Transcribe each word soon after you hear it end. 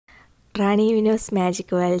റാണി Vinos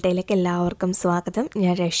magic വേൾഡിലേക്ക് എല്ലാവർക്കും സ്വാഗതം.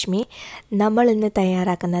 ഞാൻ രശ്മി. നമ്മൾ ഇന്ന്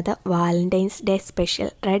തയ്യാറാക്കുന്നത് Valentine's day special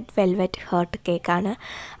red velvet heart കേക്കാണ്.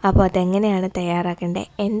 അപ്പോൾ അതെങ്ങനെയാണ്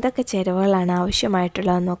തയ്യാറാക്കേണ്ടത്, എന്തൊക്കെ ചേരുവകളാണ്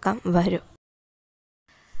ആവശ്യമായിട്ടുള്ളതെന്ന് നോക്കാം. വരൂ.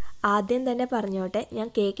 ആദ്യം തന്നെ പറഞ്ഞോട്ടെ, ഞാൻ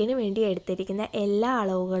കേക്കിന് വേണ്ടി എടുത്തിരിക്കുന്ന എല്ലാ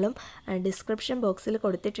അളവുകളും ഡിസ്ക്രിപ്ഷൻ ബോക്സിൽ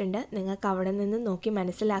കൊടുത്തിട്ടുണ്ട്. നിങ്ങൾക്ക് അവിടെ നിന്ന് നോക്കി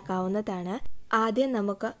മനസ്സിലാക്കാവുന്നതാണ്. ആദ്യം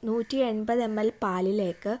നമുക്ക് 180 ml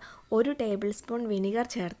പാലിലേക്ക് 1 ടേബിൾ സ്പൂൺ വിനിഗർ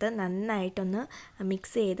ചേർത്ത് നന്നായിട്ടൊന്ന്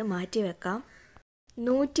മിക്സ് ചെയ്ത് മാറ്റി വെക്കാം.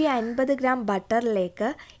 150 ഗ്രാം ബട്ടറിലേക്ക്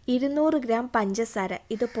 200 ഗ്രാം പഞ്ചസാര,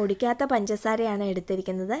 ഇത് പൊടിക്കാത്ത പഞ്ചസാരയാണ്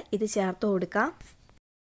എടുത്തിരിക്കുന്നത്, ഇത് ചേർത്ത് കൊടുക്കാം.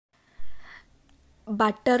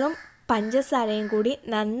 ബട്ടറും പഞ്ചസാരയും കൂടി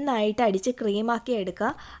നന്നായിട്ട് അടിച്ച് ക്രീമാക്കി എടുക്കുക.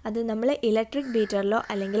 അത് നമ്മൾ ഇലക്ട്രിക് ബീറ്ററിലോ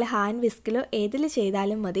അല്ലെങ്കിൽ ഹാൻഡ് വിസ്കിലോ ഏതിൽ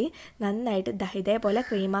ചെയ്താലും മതി. നന്നായിട്ട് ഇതേപോലെ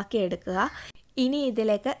ക്രീമാക്കി എടുക്കുക. ഇനി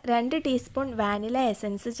ഇതിലേക്ക് 2 ടീസ്പൂൺ വാനില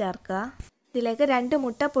എസൻസ് ചേർക്കുക. ഇതിലേക്ക് 2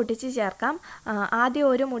 മുട്ട പൊട്ടിച്ച് ചേർക്കാം. ആദ്യം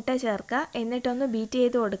 1 മുട്ട ചേർക്കുക, എന്നിട്ടൊന്ന് ബീറ്റ്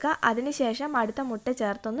ചെയ്ത് കൊടുക്കുക. അതിനുശേഷം അടുത്ത മുട്ട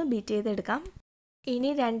ചേർത്തൊന്ന് ബീറ്റ് ചെയ്തെടുക്കാം. ഇനി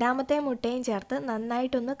രണ്ടാമത്തെ മുട്ടയും ചേർത്ത്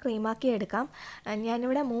നന്നായിട്ടൊന്ന് ക്രീമാക്കി എടുക്കാം.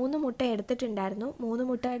 ഞാനിവിടെ 3 മുട്ട എടുത്തിട്ടുണ്ടായിരുന്നു. 3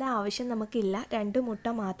 മുട്ടയുടെ ആവശ്യം നമുക്കില്ല, 2 മുട്ട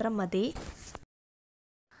മാത്രം മതി.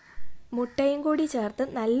 മുട്ടയും കൂടി ചേർത്ത്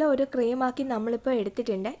നല്ല ഒരു ക്രീമാക്കി നമ്മളിപ്പോൾ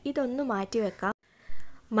എടുത്തിട്ടുണ്ട്. ഇതൊന്ന് മാറ്റി വെക്കാം.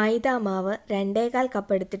 മൈദാ മാവ് 2.25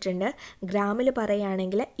 കപ്പ് എടുത്തിട്ടുണ്ട്. ഗ്രാമിൽ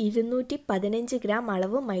പറയുകയാണെങ്കിൽ 215 ഗ്രാം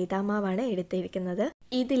അളവ് മൈദാ മാവാണ് എടുത്തിരിക്കുന്നത്.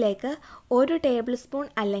 ഇതിലേക്ക് 1 ടേബിൾ സ്പൂൺ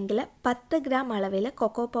അല്ലെങ്കിൽ 10 ഗ്രാം അളവിൽ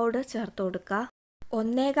കൊക്കോ പൗഡർ ചേർത്ത് കൊടുക്കുക.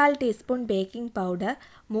 1/4 teaspoon baking powder,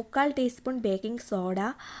 3/4 teaspoon baking soda,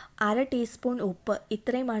 1/2 teaspoon ഉപ്പ്,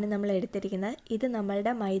 ഇത്രയുമാണ് നമ്മൾ എടുത്തിരിക്കുന്നത്. ഇത്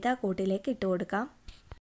നമ്മളുടെ മൈദാ കൂട്ടിലേക്ക് ഇട്ട് കൊടുക്കാം.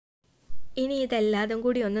 ഇനി ഇതെല്ലാതും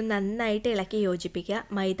കൂടി ഒന്ന് നന്നായിട്ട് ഇളക്കി യോജിപ്പിക്കുക.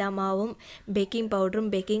 മൈദാമാവും ബേക്കിംഗ് പൗഡറും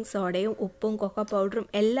ബേക്കിംഗ് സോഡയും ഉപ്പും കൊക്കോ പൗഡറും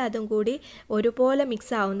എല്ലാതും കൂടി ഒരുപോലെ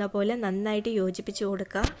മിക്സ് ആവുന്ന പോലെ നന്നായിട്ട് യോജിപ്പിച്ച്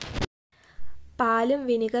കൊടുക്കുക. പാലും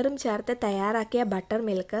വിനിഗറും ചേർത്ത് തയ്യാറാക്കിയ ബട്ടർ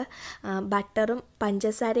മിൽക്ക്, ബട്ടറും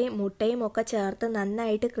പഞ്ചസാരയും മുട്ടയും ഒക്കെ ചേർത്ത്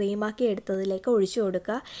നന്നായിട്ട് ക്രീമാക്കി എടുത്തതിലേക്ക് ഒഴിച്ചു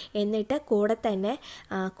കൊടുക്കുക. എന്നിട്ട് കൂടെ തന്നെ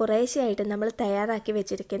കുറേശ്ശെയായിട്ട് നമ്മൾ തയ്യാറാക്കി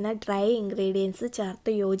വെച്ചിരിക്കുന്ന ഡ്രൈ ഇൻഗ്രീഡിയൻസ്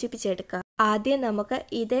ചേർത്ത് യോജിപ്പിച്ചെടുക്കുക. ആദ്യം നമുക്ക്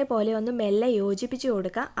ഇതേപോലെ ഒന്ന് മെല്ലെ യോജിപ്പിച്ച്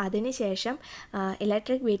കൊടുക്കാം. അതിനുശേഷം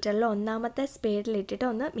ഇലക്ട്രിക് ബീറ്ററിൽ 1ാമത്തെ സ്പീഡിലിട്ടിട്ട്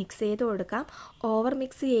ഒന്ന് മിക്സ് ചെയ്ത് കൊടുക്കാം. ഓവർ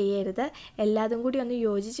മിക്സ് ചെയ്യരുത്. എല്ലാതും കൂടി ഒന്ന്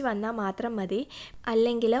യോജിച്ച് വന്നാൽ മാത്രം മതി.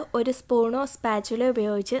 അല്ലെങ്കിൽ ഒരു സ്പൂണോ സ്പാച്ചുലോ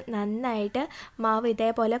ഉപയോഗിച്ച് നന്നായിട്ട് മാവ്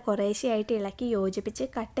ഇതേപോലെ കുറേശ്ശെയായിട്ട് ഇളക്കി യോജിപ്പിച്ച്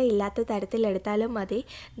കട്ടയില്ലാത്ത തരത്തിലെടുത്താലും മതി.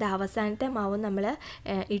 ഇത് അവസാനത്തെ മാവ് നമ്മൾ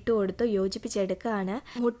ഇട്ട് കൊടുത്ത് യോജിപ്പിച്ചെടുക്കുകയാണ്.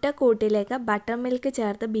 മുട്ടക്കൂട്ടിലേക്ക് ബട്ടർ മിൽക്ക്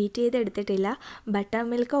ചേർത്ത് ബീറ്റ് ചെയ്തെടുത്തിട്ടില്ല. ബട്ടർ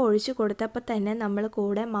മിൽക്ക് ഒഴിച്ച് കൊടുത്ത അപ്പോൾ തന്നെ നമ്മൾ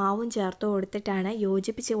കൂടെ മാവും ചേർത്ത് കൊടുത്തിട്ടാണ്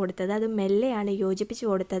യോജിപ്പിച്ച് കൊടുത്തത്. അത് മെല്ലെയാണ് യോജിപ്പിച്ച്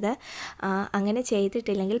കൊടുത്തത്. അങ്ങനെ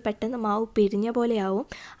ചെയ്തിട്ടില്ലെങ്കിൽ പെട്ടെന്ന് മാവ് പിരിഞ്ഞ പോലെയാവും.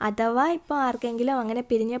 അഥവാ ഇപ്പോൾ ആർക്കെങ്കിലും അങ്ങനെ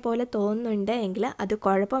പിരിഞ്ഞ പോലെ തോന്നുന്നുണ്ട് എങ്കിൽ അത്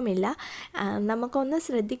കുഴപ്പമില്ല. നമുക്കൊന്ന്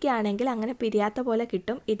ശ്രദ്ധിക്കുകയാണെങ്കിൽ അങ്ങനെ പിരിയാത്ത പോലെ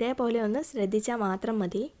കിട്ടും. ഇതേപോലെ ഒന്ന് ശ്രദ്ധിച്ചാൽ മാത്രം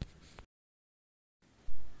മതി.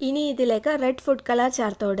 ഇനി ഇതിലേക്ക് റെഡ് ഫുഡ് കളർ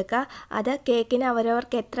ചേർത്ത് കൊടുക്കുക. അത് കേക്കിന്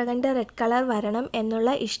അവരവർക്ക് എത്ര കണ്ട് റെഡ് കളർ വരണം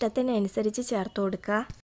എന്നുള്ള ഇഷ്ടത്തിനനുസരിച്ച് ചേർത്ത് കൊടുക്കുക.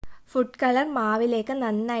 ഫുഡ് കളർ മാവിലേക്ക്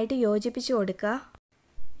നന്നായിട്ട് യോജിപ്പിച്ച് കൊടുക്കുക.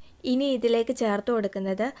 ഇനി ഇതിലേക്ക് ചേർത്ത്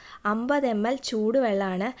കൊടുക്കുന്നത് 50 ml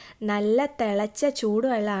ചൂടുവെള്ളമാണ്. നല്ല തിളച്ച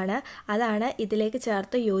ചൂടുവെള്ളമാണ്. അതാണ് ഇതിലേക്ക്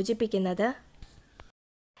ചേർത്ത് യോജിപ്പിക്കുന്നത്.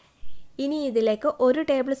 ഇനി ഇതിലേക്ക് 1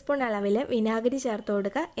 ടേബിൾ സ്പൂൺ അളവിൽ വിനാഗിരി ചേർത്ത്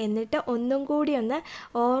കൊടുക്കുക. എന്നിട്ട് ഒന്നും കൂടി ഒന്ന്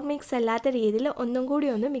ഓവർ മിക്സ് അല്ലാത്ത രീതിയിൽ ഒന്നും കൂടി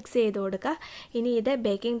ഒന്ന് മിക്സ് ചെയ്ത് കൊടുക്കുക. ഇനി ഇത്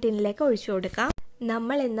ബേക്കിംഗ് ടിന്നിലേക്ക് ഒഴിച്ചു കൊടുക്കാം.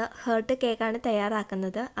 നമ്മൾ ഇന്ന് ഹേർട്ട് കേക്കാണ്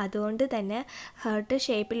തയ്യാറാക്കുന്നത്. അതുകൊണ്ട് തന്നെ ഹേർട്ട്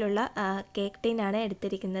ഷേപ്പിലുള്ള കേക്ക് ടിന്നാണ്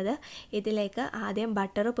എടുത്തിരിക്കുന്നത്. ഇതിലേക്ക് ആദ്യം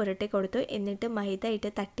ബട്ടർ പുരട്ടി കൊടുത്തു, എന്നിട്ട് മൈദ ഇട്ട്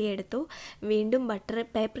തട്ടിയെടുത്തു. വീണ്ടും ബട്ടർ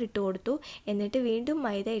പേപ്പർ ഇട്ട് കൊടുത്തു, എന്നിട്ട് വീണ്ടും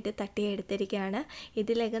മൈദ ഇട്ട് തട്ടിയെടുത്തിരിക്കുകയാണ്.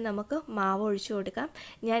 ഇതിലേക്ക് നമുക്ക് മാവ് ഒഴിച്ചു കൊടുക്കാം.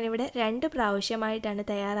 ഞാനിവിടെ 2 പ്രാവശ്യമായിട്ടാണ്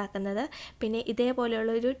തയ്യാറാക്കുന്നത്. പിന്നെ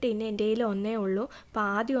ഇതേപോലെയുള്ളൊരു ടിൻ എൻ്റെ കയ്യിൽ ഒന്നേ ഉള്ളൂ. അപ്പോൾ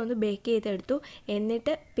ആദ്യം ഒന്ന് ബേക്ക് ചെയ്തെടുത്തു,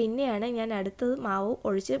 എന്നിട്ട് പിന്നെയാണ് ഞാൻ അടുത്തത് മാവ്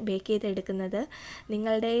ഒഴിച്ച് ബേക്ക് ചെയ്തെടുക്കുന്നത്.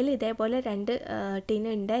 നിങ്ങളുടെ കയ്യിൽ ഇതേപോലെ 2 ടിൻ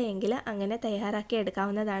ഉണ്ട് എങ്കിൽ അങ്ങനെ തയ്യാറാക്കി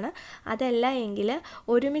എടുക്കാവുന്നതാണ്. അതല്ല എങ്കിൽ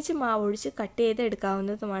ഒരുമിച്ച് മാവ് ഒഴിച്ച് കട്ട് ചെയ്ത്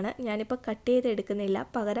എടുക്കാവുന്നതുമാണ്. ഞാനിപ്പോൾ കട്ട് ചെയ്ത് എടുക്കുന്നില്ല,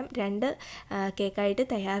 പകരം 2 കേക്കായിട്ട്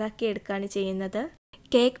തയ്യാറാക്കി എടുക്കുകയാണ് ചെയ്യുന്നത്.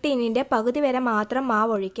 കേക്ക് ടിന്നിൻ്റെ പകുതി വരെ മാത്രം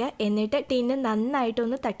മാവ് ഒഴിക്കുക. എന്നിട്ട് ടിന്ന്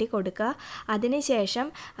നന്നായിട്ടൊന്ന് തട്ടി കൊടുക്കുക. അതിനുശേഷം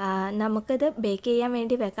നമുക്കിത് ബേക്ക് ചെയ്യാൻ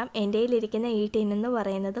വേണ്ടി വെക്കാം. എൻ്റെ കയ്യിലിരിക്കുന്ന ഈ ടിന്നെന്ന്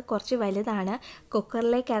പറയുന്നത് കുറച്ച് വലുതാണ്,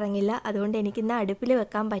 കുക്കറിലേക്ക് ഇറങ്ങില്ല. അതുകൊണ്ട് എനിക്കിന്ന് അടുപ്പിൽ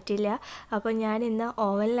വെക്കാൻ പറ്റില്ല. അപ്പോൾ ഞാൻ ഇന്ന്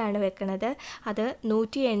ഓവനിലാണ് വെക്കുന്നത്. അത്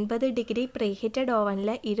 180 ഡിഗ്രി പ്രീഹീറ്റഡ്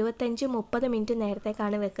ഓവനിൽ 25-30 മിനിറ്റ്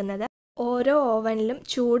നേരത്തേക്കാണ് വെക്കുന്നത്. ഓരോ ഓവനിലും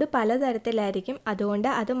ചൂട് പലതരത്തിലായിരിക്കും, അതുകൊണ്ട്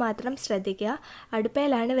അത് മാത്രം ശ്രദ്ധിക്കുക.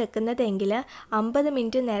 അടുപ്പയിലാണ് വെക്കുന്നതെങ്കിൽ 50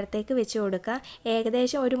 മിനിറ്റ് നേരത്തേക്ക് വെച്ച് കൊടുക്കുക.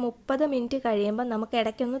 ഏകദേശം ഒരു 30 മിനിറ്റ് കഴിയുമ്പോൾ നമുക്ക്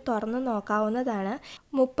ഇടയ്ക്കൊന്ന് തുറന്ന് നോക്കാവുന്നതാണ്.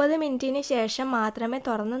 30 മിനിറ്റിന് ശേഷം മാത്രമേ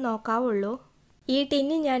തുറന്ന് നോക്കാവുള്ളൂ. ഈ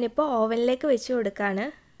ടിന്നി ഞാനിപ്പോൾ ഓവനിലേക്ക് വെച്ച് കൊടുക്കുകയാണ്.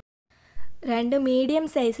 2 മീഡിയം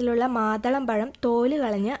സൈസിലുള്ള മാതളം പഴം തോല്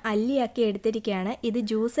കളഞ്ഞ് അല്ലിയാക്കി എടുത്തിരിക്കുകയാണ്. ഇത്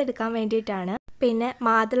ജ്യൂസ് എടുക്കാൻ വേണ്ടിയിട്ടാണ്. പിന്നെ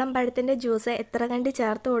മാതളം പഴത്തിൻ്റെ ജ്യൂസ് എത്ര കണ്ട്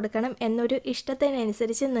ചേർത്ത് കൊടുക്കണം എന്നൊരു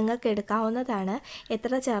ഇഷ്ടത്തിനനുസരിച്ച് നിങ്ങൾക്ക് എടുക്കാവുന്നതാണ്.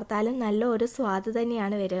 എത്ര ചേർത്താലും നല്ല ഒരു സ്വാദ്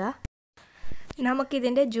തന്നെയാണ് വരിക.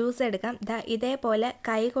 നമുക്കിതിൻ്റെ ജ്യൂസ് എടുക്കാം. ഇതേപോലെ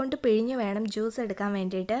കൈ കൊണ്ട് പിഴിഞ്ഞ് വേണം ജ്യൂസ് എടുക്കാൻ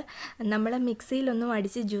വേണ്ടിയിട്ട്. നമ്മൾ മിക്സിയിലൊന്നും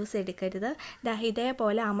അടിച്ച് ജ്യൂസ് എടുക്കരുത്.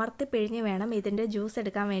 ഇതേപോലെ അമർത്തി പിഴിഞ്ഞ് വേണം ഇതിൻ്റെ ജ്യൂസ്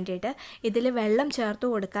എടുക്കാൻ വേണ്ടിയിട്ട്. ഇതിൽ വെള്ളം ചേർത്ത്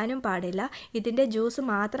കൊടുക്കാനും പാടില്ല. ഇതിൻ്റെ ജ്യൂസ്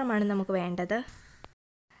മാത്രമാണ് നമുക്ക് വേണ്ടത്.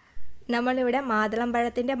 നമ്മളിവിടെ മാതളം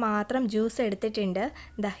പഴത്തിൻ്റെ മാത്രം ജ്യൂസ് എടുത്തിട്ടുണ്ട്.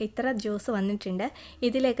 ഇത്ര ജ്യൂസ് വന്നിട്ടുണ്ട്.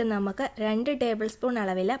 ഇതിലേക്ക് നമുക്ക് 2 ടേബിൾ സ്പൂൺ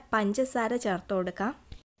അളവിൽ പഞ്ചസാര ചേർത്ത് കൊടുക്കാം.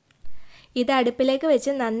 ഇത് അടുപ്പിലേക്ക്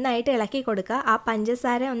വെച്ച് നന്നായിട്ട് ഇളക്കി കൊടുക്കുക. ആ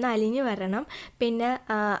പഞ്ചസാര ഒന്ന് അലിഞ്ഞു വരണം. പിന്നെ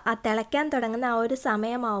തിളയ്ക്കാൻ തുടങ്ങുന്ന ആ ഒരു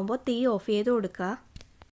സമയമാവുമ്പോൾ തീ ഓഫ് ചെയ്ത് കൊടുക്കുക.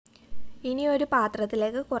 ഇനി ഒരു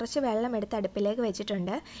പാത്രത്തിലേക്ക് കുറച്ച് വെള്ളം എടുത്ത് അടുപ്പിലേക്ക്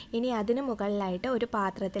വെച്ചിട്ടുണ്ട്. ഇനി അതിന് മുകളിലായിട്ട് ഒരു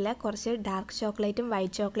പാത്രത്തിൽ കുറച്ച് ഡാർക്ക് ചോക്ലേറ്റും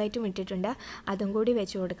വൈറ്റ് ചോക്ലേറ്റും ഇട്ടിട്ടുണ്ട്. അതും കൂടി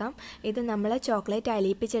വെച്ച് കൊടുക്കാം. ഇത് നമ്മൾ ചോക്ലേറ്റ്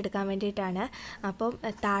അലിയിപ്പിച്ചെടുക്കാൻ വേണ്ടിയിട്ടാണ്. അപ്പം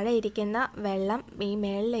താഴെ ഇരിക്കുന്ന വെള്ളം ഈ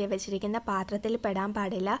മേളിൽ വെച്ചിരിക്കുന്ന പാത്രത്തിൽ പെടാൻ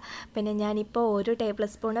പാടില്ല. പിന്നെ ഞാനിപ്പോൾ 1 ടേബിൾ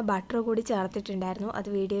സ്പൂൺ ബട്ടർ കൂടി ചേർത്തിട്ടുണ്ടായിരുന്നു.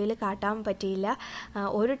 അത് വീഡിയോയിൽ കാട്ടാൻ പറ്റിയില്ല.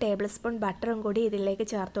 1 ടേബിൾ സ്പൂൺ ബട്ടറും കൂടി ഇതിലേക്ക്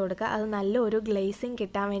ചേർത്ത് കൊടുക്കുക. അത് നല്ലൊരു ഗ്ലേസിങ്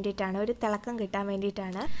കിട്ടാൻ വേണ്ടിയിട്ടാണ്, ഒരു തിളക്കം കിട്ടാൻ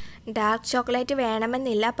വേണ്ടിയിട്ടാണ്. ഡാർക്ക് ചോക്ലേറ്റ്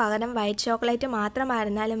വേണമെന്നില്ല, പകരം വൈറ്റ് ചോക്ലേറ്റ്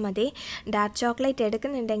മാത്രമായിരുന്നാലും മതി. ഡാർക്ക് ചോക്ലേറ്റ്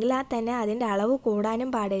എടുക്കുന്നുണ്ടെങ്കിൽ തന്നെ അതിൻ്റെ അളവ്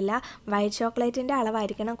കൂടാനും പാടില്ല. വൈറ്റ് ചോക്ലേറ്റിൻ്റെ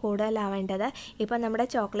അളവായിരിക്കണം കൂടുതലാവേണ്ടത്. ഇപ്പം നമ്മുടെ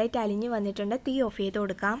ചോക്ലേറ്റ് അലിഞ്ഞു വന്നിട്ടുണ്ട്. തീ ഓഫ് ചെയ്ത്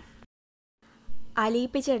കൊടുക്കാം.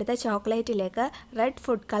 അലിയിപ്പിച്ചെടുത്ത ചോക്ലേറ്റിലേക്ക് റെഡ്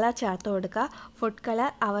ഫുഡ് കളർ ചേർത്ത് കൊടുക്കുക. ഫുഡ് കളർ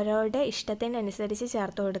അവരവരുടെ ഇഷ്ടത്തിനനുസരിച്ച്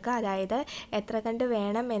ചേർത്ത് കൊടുക്കുക. അതായത് എത്ര കണ്ട്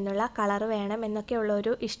വേണം എന്നുള്ള കളർ വേണം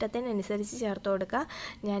എന്നൊക്കെയുള്ളൊരു ഇഷ്ടത്തിനനുസരിച്ച് ചേർത്ത് കൊടുക്കുക.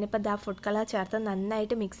 ഞാനിപ്പോൾ ഫുഡ് കളർ ചേർത്ത്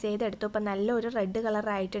നന്നായിട്ട് മിക്സ് ചെയ്തെടുത്തു. ഇപ്പോൾ നല്ലൊരു റെഡ്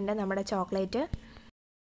കളറായിട്ടുണ്ട് നമ്മുടെ ചോക്ലേറ്റ്.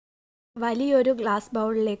 വലിയൊരു ഗ്ലാസ്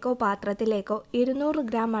ബൗളിലേക്കോ പാത്രത്തിലേക്കോ 200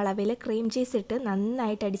 ഗ്രാം അളവിൽ ക്രീം ചീസ് ഇട്ട്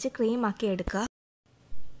നന്നായിട്ട് അടിച്ച് ക്രീമാക്കി എടുക്കുക.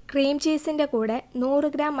 ക്രീം ചീസിൻ്റെ കൂടെ 100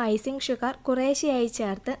 ഗ്രാം ഐസിങ് ഷുഗർ കുറേശ്ശെയായി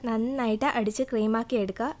ചേർത്ത് നന്നായിട്ട് അടിച്ച് ക്രീമാക്കി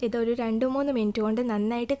എടുക്കുക. ഇതൊരു 2-3 മിനിറ്റ് കൊണ്ട്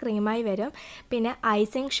നന്നായിട്ട് ക്രീമായി വരും. പിന്നെ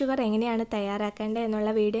ഐസിങ് ഷുഗർ എങ്ങനെയാണ് തയ്യാറാക്കേണ്ടത്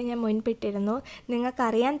എന്നുള്ള വീഡിയോ ഞാൻ മുൻപിട്ടിരുന്നു.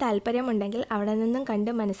 നിങ്ങൾക്കറിയാൻ താല്പര്യമുണ്ടെങ്കിൽ അവിടെ നിന്നും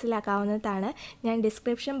കണ്ട് മനസ്സിലാക്കാവുന്നതാണ്. ഞാൻ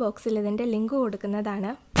ഡിസ്ക്രിപ്ഷൻ ബോക്സിൽ ഇതിൻ്റെ ലിങ്ക്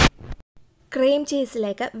കൊടുക്കുന്നതാണ്. ക്രീം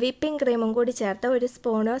ചീസിലേക്ക് വിപ്പിംഗ് ക്രീമും കൂടി ചേർത്ത് ഒരു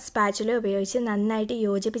സ്പൂണോ സ്പാച്ചുലോ ഉപയോഗിച്ച് നന്നായിട്ട്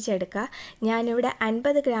യോജിപ്പിച്ചെടുക്കുക. ഞാനിവിടെ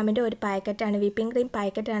 50 ഗ്രാമിൻ്റെ ഒരു പാക്കറ്റാണ്, വിപ്പിംഗ് ക്രീം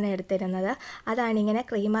പാക്കറ്റാണ് എടുത്തിരുന്നത്. അതാണിങ്ങനെ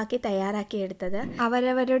ക്രീമാക്കി തയ്യാറാക്കി എടുത്തത്.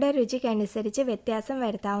 അവരവരുടെ രുചിക്കനുസരിച്ച് വ്യത്യാസം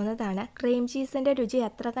വരുത്താവുന്നതാണ്. ക്രീം ചീസിൻ്റെ രുചി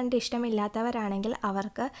അത്ര കണ്ട് ഇഷ്ടമില്ലാത്തവരാണെങ്കിൽ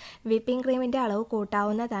അവർക്ക് വിപ്പിംഗ് ക്രീമിൻ്റെ അളവ്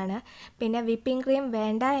കൂട്ടാവുന്നതാണ്. പിന്നെ വിപ്പിംഗ് ക്രീം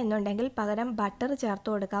വേണ്ട എന്നുണ്ടെങ്കിൽ പകരം ബട്ടർ ചേർത്ത്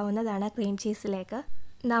കൊടുക്കാവുന്നതാണ് ക്രീം ചീസിലേക്ക്.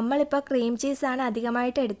 നമ്മളിപ്പോൾ ക്രീം ചീസാണ്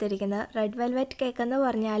അധികമായിട്ട് എടുത്തിരിക്കുന്നത്. റെഡ് വെൽവെറ്റ് കേക്ക് എന്ന്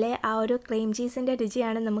പറഞ്ഞാൽ ആ ഒരു ക്രീം ചീസിൻ്റെ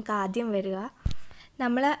രുചിയാണ് നമുക്ക് ആദ്യം വരിക.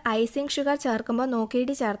 നമ്മൾ ഐസിങ് ഷുഗർ ചേർക്കുമ്പോൾ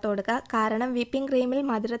നോക്കിയിട്ട് ചേർത്ത് കൊടുക്കുക. കാരണം വിപ്പിംഗ് ക്രീമിൽ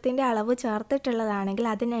മധുരത്തിൻ്റെ അളവ് ചേർത്തിട്ടുള്ളതാണെങ്കിൽ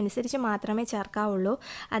അതിനനുസരിച്ച് മാത്രമേ ചേർക്കാവുള്ളൂ.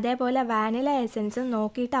 അതേപോലെ വാനില എസൻസ്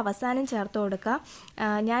നോക്കിയിട്ട് അവസാനം ചേർത്ത് കൊടുക്കുക.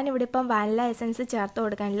 ഞാനിവിടെ ഇപ്പം വാനില എസൻസ് ചേർത്ത്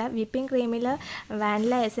കൊടുക്കാനില്ല. വിപ്പിംഗ് ക്രീമിൽ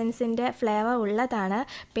വാനില എസൻസിൻ്റെ ഫ്ലേവർ ഉള്ളതാണ്.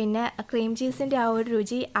 പിന്നെ ക്രീം ചീസിൻ്റെ ആ ഒരു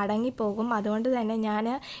രുചി അടങ്ങിപ്പോകും. അതുകൊണ്ട് തന്നെ ഞാൻ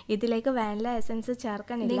ഇതിലേക്ക് വാനില എസൻസ്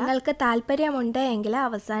ചേർക്കണില്ല. നിങ്ങൾക്ക് താല്പര്യമുണ്ട് എങ്കിൽ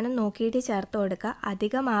അവസാനം നോക്കിയിട്ട് ചേർത്ത് കൊടുക്കുക.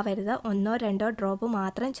 അധികമാവരുത്, 1-2 ഡ്രോപ്പ്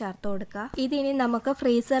മാത്രം ചേർത്ത് കൊടുക്കുക. ഇതിനി നമുക്ക്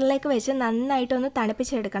ഫ്രീസറിലേക്ക് വെച്ച് നന്നായിട്ടൊന്ന്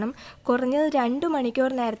തണുപ്പിച്ചെടുക്കണം. കുറഞ്ഞത് 2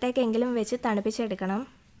 മണിക്കൂർ നേരത്തേക്കെങ്കിലും വെച്ച് തണുപ്പിച്ചെടുക്കണം.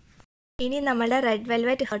 ഇനി നമ്മുടെ റെഡ്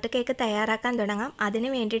വെൽവെറ്റ് ഹോട്ട് കേക്ക് തയ്യാറാക്കാൻ തുടങ്ങാം. അതിന്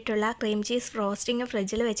വേണ്ടിയിട്ടുള്ള ക്രീം ചീസ് ഫ്രോസ്റ്റിംഗ്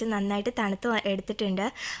ഫ്രിഡ്ജിൽ വെച്ച് നന്നായിട്ട് തണുത്ത് എടുത്തിട്ടുണ്ട്.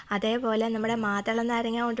 അതേപോലെ നമ്മുടെ മാതള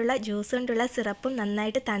നാരങ്ങ കൊണ്ടുള്ള ജ്യൂസ് കൊണ്ടുള്ള സിറപ്പും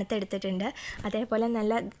നന്നായിട്ട് തണുത്തെടുത്തിട്ടുണ്ട്. അതേപോലെ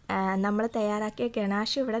നമ്മൾ തയ്യാറാക്കിയ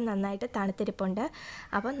ഗണാഷ് ഇവിടെ നന്നായിട്ട് തണുത്തിരിപ്പുണ്ട്.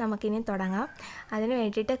 അപ്പം നമുക്കിനി തുടങ്ങാം. അതിന്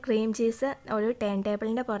വേണ്ടിയിട്ട് ക്രീം ചീസ് ഒരു ടേൺ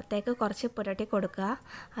ടേബിളിൻ്റെ പുറത്തേക്ക് കുറച്ച് പുരട്ടി കൊടുക്കുക.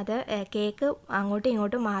 അത് കേക്ക് അങ്ങോട്ടും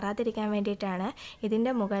ഇങ്ങോട്ടും മാറാതിരിക്കാൻ വേണ്ടിയിട്ടാണ്.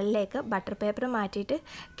 ഇതിൻ്റെ മുകളിലേക്ക് ബട്ടർ പേപ്പർ മാറ്റിയിട്ട്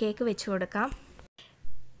കേക്ക് വെച്ച് കൊടുക്കാം.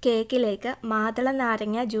 കേക്കിലേക്ക് മാതള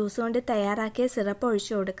നാരങ്ങ ജ്യൂസ് കൊണ്ട് തയ്യാറാക്കിയ സിറപ്പ്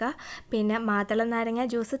ഒഴിച്ചു കൊടുക്കുക. പിന്നെ മാതള നാരങ്ങ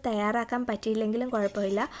ജ്യൂസ് തയ്യാറാക്കാൻ പറ്റിയില്ലെങ്കിലും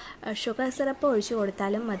കുഴപ്പമില്ല, ഷുഗർ സിറപ്പ് ഒഴിച്ചു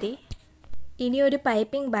കൊടുത്താലും മതി. ഇനി ഒരു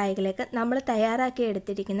പൈപ്പിംഗ് ബാഗിലേക്ക് നമ്മൾ തയ്യാറാക്കി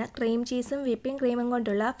എടുത്തിരിക്കുന്ന ക്രീം ചീസും വിപ്പിംഗ് ക്രീമും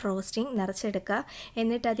കൊണ്ടുള്ള ഫ്രോസ്റ്റിംഗ് നിറച്ചെടുക്കുക.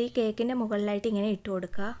 എന്നിട്ട് അത് ഈ കേക്കിൻ്റെ മുകളിലായിട്ട് ഇങ്ങനെ ഇട്ട്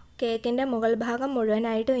കൊടുക്കുക. കേക്കിൻ്റെ മുകൾ ഭാഗം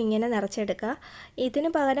മുഴുവനായിട്ടും ഇങ്ങനെ നിറച്ചെടുക്കുക. ഇതിന്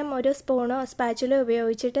പകരം ഒരു സ്പൂണോ സ്പാച്ചുലോ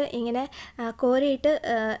ഉപയോഗിച്ചിട്ട് ഇങ്ങനെ കോരിയിട്ട്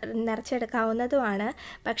നിറച്ചെടുക്കാവുന്നതുമാണ്.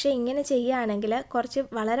 പക്ഷേ ഇങ്ങനെ ചെയ്യുകയാണെങ്കിൽ കുറച്ച്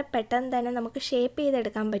വളരെ പെട്ടെന്ന് തന്നെ നമുക്ക് ഷേപ്പ്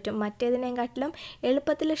ചെയ്തെടുക്കാൻ പറ്റും. മറ്റേതിനെക്കാട്ടിലും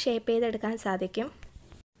എളുപ്പത്തിൽ ഷേപ്പ് ചെയ്തെടുക്കാൻ സാധിക്കും.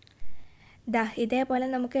 ഇതേപോലെ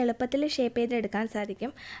നമുക്ക് എളുപ്പത്തിൽ ഷേപ്പ് ചെയ്തെടുക്കാൻ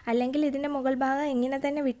സാധിക്കും. അല്ലെങ്കിൽ ഇതിൻ്റെ മുകൾ ഭാഗം ഇങ്ങനെ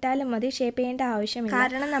തന്നെ വിട്ടാലും മതി, ഷേപ്പ് ചെയ്യേണ്ട ആവശ്യമില്ല.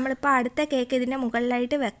 കാരണം നമ്മളിപ്പോൾ അടുത്ത കേക്ക് ഇതിൻ്റെ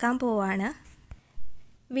മുകളിലായിട്ട് വെക്കാൻ പോവുകയാണ്.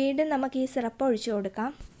 വീണ്ടും നമുക്ക് ഈ സിറപ്പ് ഒഴിച്ചു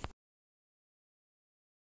കൊടുക്കാം.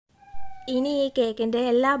 ഇനി ഈ കേക്കിൻ്റെ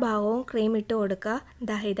എല്ലാ ഭാഗവും ക്രീം ഇട്ട് കൊടുക്കുക.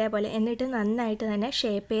 ഇതേപോലെ. എന്നിട്ട് നന്നായിട്ട് തന്നെ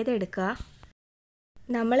ഷേപ്പ് ചെയ്തെടുക്കുക.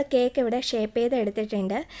 നമ്മൾ കേക്ക് ഇവിടെ ഷേപ്പ് ചെയ്ത്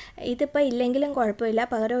എടുത്തിട്ടുണ്ട്. ഇതിപ്പോൾ ഇല്ലെങ്കിലും കുഴപ്പമില്ല,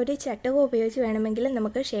 പകരം ഒരു ചട്ടുകം ഉപയോഗിച്ച് വേണമെങ്കിലും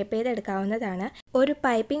നമുക്ക് ഷേപ്പ് ചെയ്തെടുക്കാവുന്നതാണ്. ഒരു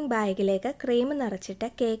പൈപ്പിംഗ് ബാഗിലേക്ക് ക്രീം നിറച്ചിട്ട്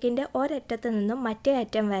കേക്കിൻ്റെ ഒരറ്റത്ത് നിന്നും മറ്റേ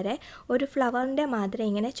അറ്റം വരെ ഒരു ഫ്ലവറിൻ്റെ മാതിരി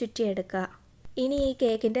ഇങ്ങനെ ചുറ്റിയെടുക്കുക. ഇനി ഈ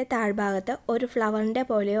കേക്കിൻ്റെ താഴ്ഭാഗത്ത് ഒരു ഫ്ലവറിൻ്റെ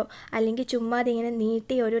പോലെയോ അല്ലെങ്കിൽ ചുമ്മാതെ ഇങ്ങനെ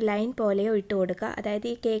നീട്ടി ഒരു ലൈൻ പോലെയോ ഇട്ട് കൊടുക്കുക. അതായത്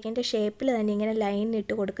ഈ കേക്കിൻ്റെ ഷേപ്പിൽ തന്നെ ഇങ്ങനെ ലൈൻ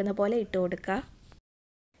ഇട്ട് കൊടുക്കുന്ന പോലെ ഇട്ട് കൊടുക്കുക.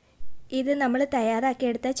 ഇത് നമ്മൾ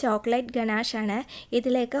തയ്യാറാക്കിയെടുത്ത ചോക്ലേറ്റ് ഗനാഷാണ്.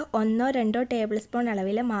 ഇതിലേക്ക് 1-2 ടേബിൾ സ്പൂൺ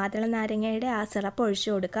അളവിൽ മാതള നാരങ്ങയുടെ ആ സിറപ്പ് ഒഴിച്ചു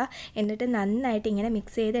കൊടുക്കുക. എന്നിട്ട് നന്നായിട്ട് ഇങ്ങനെ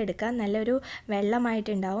മിക്സ് ചെയ്തെടുക്കുക. നല്ലൊരു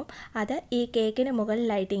വെള്ളമായിട്ടുണ്ടാവും. അത് ഈ കേക്കിന്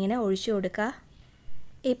മുകളിലായിട്ട് ഇങ്ങനെ ഒഴിച്ചു കൊടുക്കുക.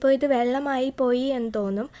 ഇപ്പോൾ ഇത് വെള്ളമായി പോയി എന്ന്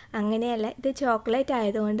തോന്നും. അങ്ങനെയല്ല, ഇത് ചോക്ലേറ്റ്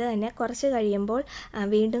ആയതുകൊണ്ട് തന്നെ കുറച്ച് കഴിയുമ്പോൾ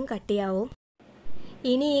വീണ്ടും കട്ടിയാവും.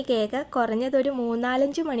 ഇനി ഈ കേക്ക് കുറഞ്ഞതൊരു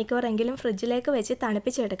 3-4 മണിക്കൂറെങ്കിലും ഫ്രിഡ്ജിലേക്ക് വെച്ച്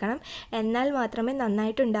തണുപ്പിച്ചെടുക്കണം. എന്നാൽ മാത്രമേ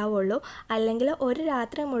നന്നായിട്ടുണ്ടാവുള്ളൂ. അല്ലെങ്കിൽ ഒരു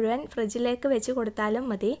രാത്രി മുഴുവൻ ഫ്രിഡ്ജിലേക്ക് വെച്ച് കൊടുത്താലും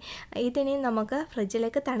മതി. ഇതിനി നമുക്ക്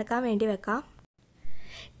ഫ്രിഡ്ജിലേക്ക് തണുക്കാൻ വേണ്ടി വെക്കാം.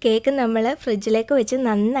 കേക്ക് നമ്മൾ ഫ്രിഡ്ജിലേക്ക് വെച്ച്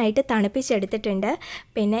നന്നായിട്ട് തണുപ്പിച്ചെടുത്തിട്ടുണ്ട്.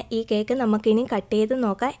 പിന്നെ ഈ കേക്ക് നമുക്കിനി കട്ട് ചെയ്ത്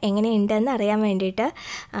നോക്കാം എങ്ങനെയുണ്ടെന്ന് അറിയാൻ വേണ്ടിയിട്ട്.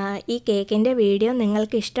 ഈ കേക്കിൻ്റെ വീഡിയോ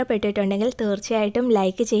നിങ്ങൾക്ക് ഇഷ്ടപ്പെട്ടിട്ടുണ്ടെങ്കിൽ തീർച്ചയായിട്ടും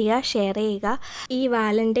ലൈക്ക് ചെയ്യുക, ഷെയർ ചെയ്യുക. ഈ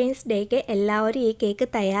വാലന്റൈൻസ് ഡേക്ക് എല്ലാവരും ഈ കേക്ക്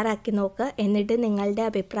തയ്യാറാക്കി നോക്കുക. എന്നിട്ട് നിങ്ങളുടെ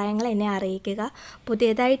അഭിപ്രായങ്ങൾ എന്നെ അറിയിക്കുക.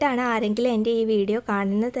 പുതിയതായിട്ടാണ് ആരെങ്കിലും എൻ്റെ ഈ വീഡിയോ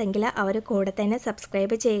കാണുന്നതെങ്കിൽ അവർ കൂടെ തന്നെ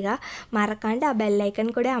സബ്സ്ക്രൈബ് ചെയ്യുക. മറക്കാണ്ട് ആ ബെല്ലൈക്കൺ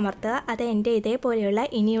കൂടെ അമർത്തുക. അത് എൻ്റെ ഇതേപോലെയുള്ള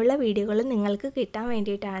ഇനിയുള്ള വീഡിയോകൾ നിങ്ങൾക്ക് കിട്ടാൻ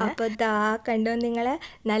വേണ്ടിയിട്ടാണ്. അപ്പോൾ കണ്ടോ നിങ്ങൾ,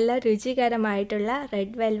 നല്ല രുചികരമായിട്ടുള്ള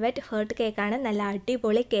റെഡ് വെൽവെറ്റ് ഹേർട്ട് കേക്കാണ്. നല്ല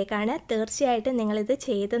അടിപൊളി കേക്കാണ്. തീർച്ചയായിട്ടും നിങ്ങളിത്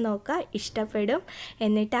ചെയ്ത് നോക്കുക, ഇഷ്ടപ്പെടും.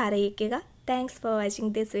 എന്നിട്ട് അറിയിക്കുക. Thanks for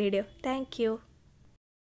watching this video. Thank you.